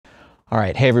All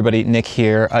right, hey everybody, Nick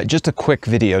here. Just a quick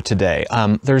video today.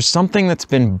 There's something that's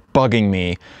been bugging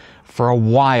me for a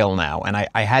while now, and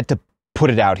I had to put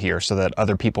it out here so that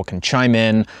other people can chime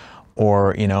in,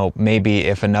 or, you know, maybe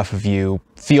if enough of you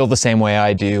feel the same way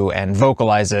I do and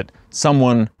vocalize it,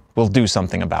 someone will do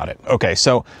something about it. Okay,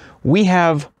 so we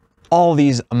have all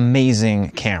these amazing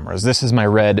cameras. This is my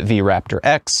Red V-Raptor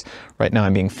X. Right now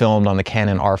I'm being filmed on the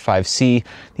Canon R5C.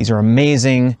 These are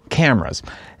amazing cameras.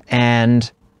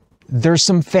 And there's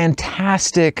some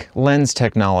fantastic lens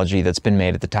technology that's been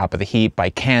made at the top of the heap by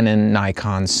Canon,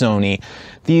 Nikon, Sony.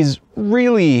 These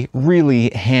really, really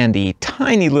handy,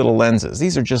 tiny little lenses.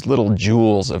 These are just little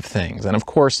jewels of things. And of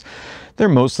course, they're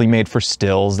mostly made for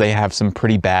stills. They have some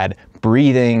pretty bad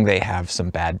breathing. They have some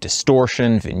bad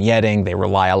distortion, vignetting. They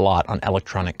rely a lot on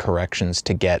electronic corrections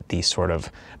to get the sort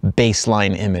of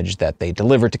baseline image that they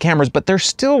deliver to cameras, but they're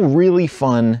still really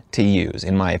fun to use,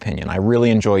 in my opinion. I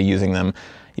really enjoy using them.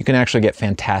 You can actually get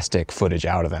fantastic footage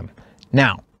out of them.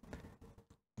 Now,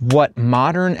 what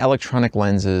modern electronic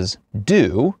lenses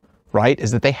do, right,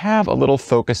 is that they have a little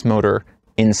focus motor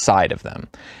inside of them.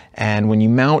 And when you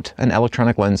mount an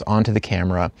electronic lens onto the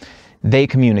camera, they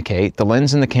communicate, the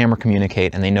lens and the camera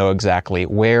communicate, and they know exactly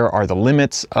where are the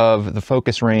limits of the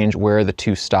focus range, where are the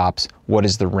two stops, what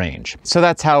is the range. So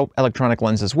that's how electronic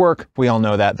lenses work. We all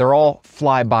know that. They're all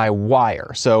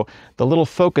fly-by-wire. So the little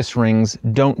focus rings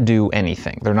don't do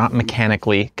anything. They're not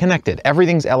mechanically connected.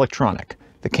 Everything's electronic.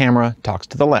 The camera talks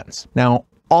to the lens. Now,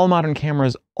 all modern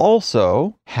cameras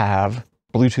also have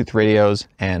Bluetooth radios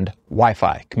and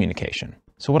Wi-Fi communication.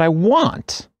 So what I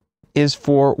want is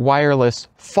for wireless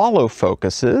follow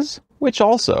focuses, which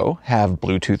also have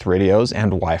Bluetooth radios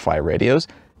and Wi-Fi radios,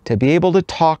 to be able to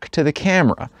talk to the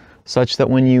camera, such that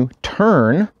when you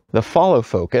turn the follow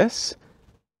focus,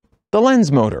 the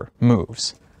lens motor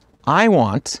moves. I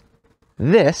want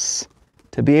this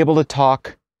to be able to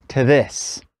talk to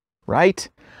this, right?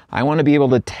 I want to be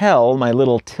able to tell my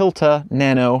little Tilta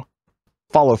Nano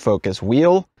follow focus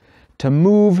wheel to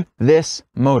move this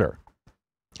motor.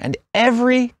 And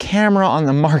every camera on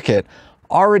the market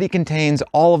already contains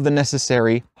all of the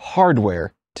necessary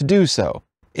hardware to do so.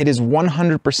 It is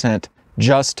 100%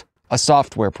 just a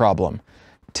software problem.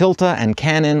 Tilta and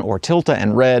Canon, or Tilta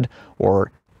and Red,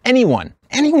 or anyone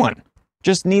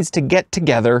just needs to get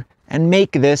together and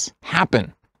make this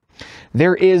happen.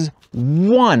 There is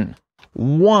one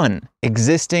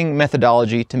existing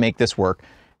methodology to make this work,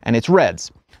 and it's Red's.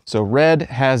 So Red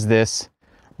has this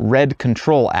Red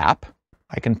Control app.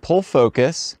 I can pull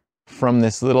focus from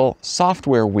this little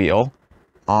software wheel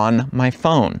on my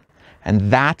phone.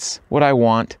 And that's what I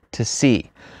want to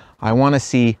see. I want to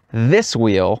see this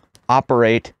wheel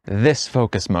operate this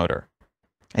focus motor.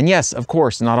 And yes, of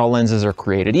course, not all lenses are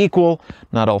created equal.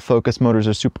 Not all focus motors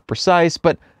are super precise,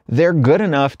 but they're good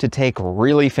enough to take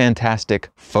really fantastic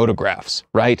photographs,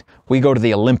 right? We go to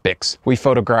the Olympics. We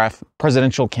photograph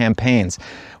presidential campaigns.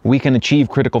 We can achieve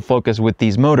critical focus with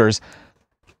these motors.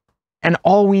 And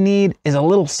all we need is a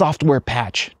little software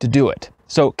patch to do it.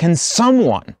 So can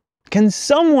someone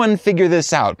figure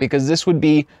this out? Because this would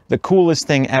be the coolest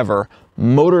thing ever.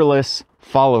 Motorless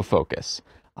follow focus.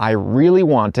 I really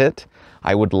want it.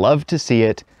 I would love to see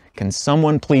it. Can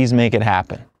someone please make it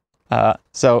happen?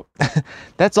 So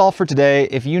that's all for today.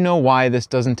 If you know why this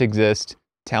doesn't exist,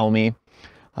 tell me.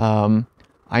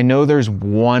 I know there's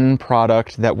one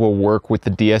product that will work with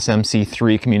the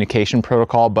DSMC3 communication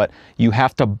protocol, but you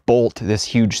have to bolt this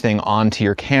huge thing onto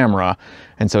your camera,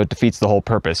 and so it defeats the whole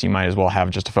purpose. You might as well have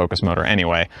just a focus motor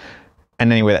anyway.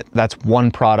 And anyway, that's one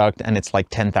product, and it's like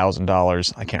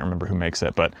 $10,000. I can't remember who makes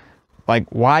it, but like,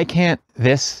 why can't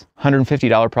this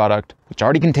 $150 product, which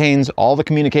already contains all the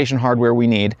communication hardware we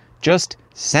need, just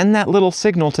send that little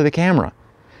signal to the camera?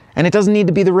 And it doesn't need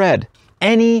to be the Red.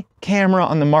 Any camera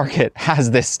on the market has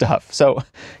this stuff. So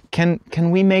can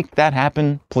we make that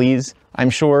happen, please? I'm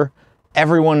sure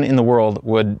everyone in the world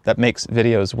that makes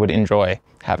videos would enjoy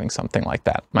having something like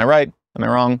that. Am I right? Am I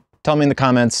wrong? Tell me in the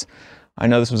comments. I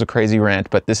know this was a crazy rant,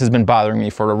 but this has been bothering me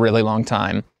for a really long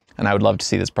time, and I would love to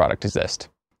see this product exist.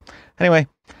 Anyway,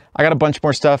 I got a bunch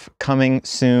more stuff coming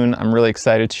soon. I'm really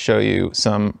excited to show you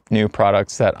some new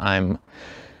products that I'm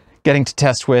getting to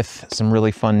test with, some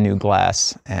really fun new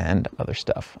glass and other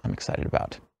stuff I'm excited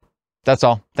about. That's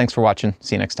all. Thanks for watching.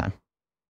 See you next time.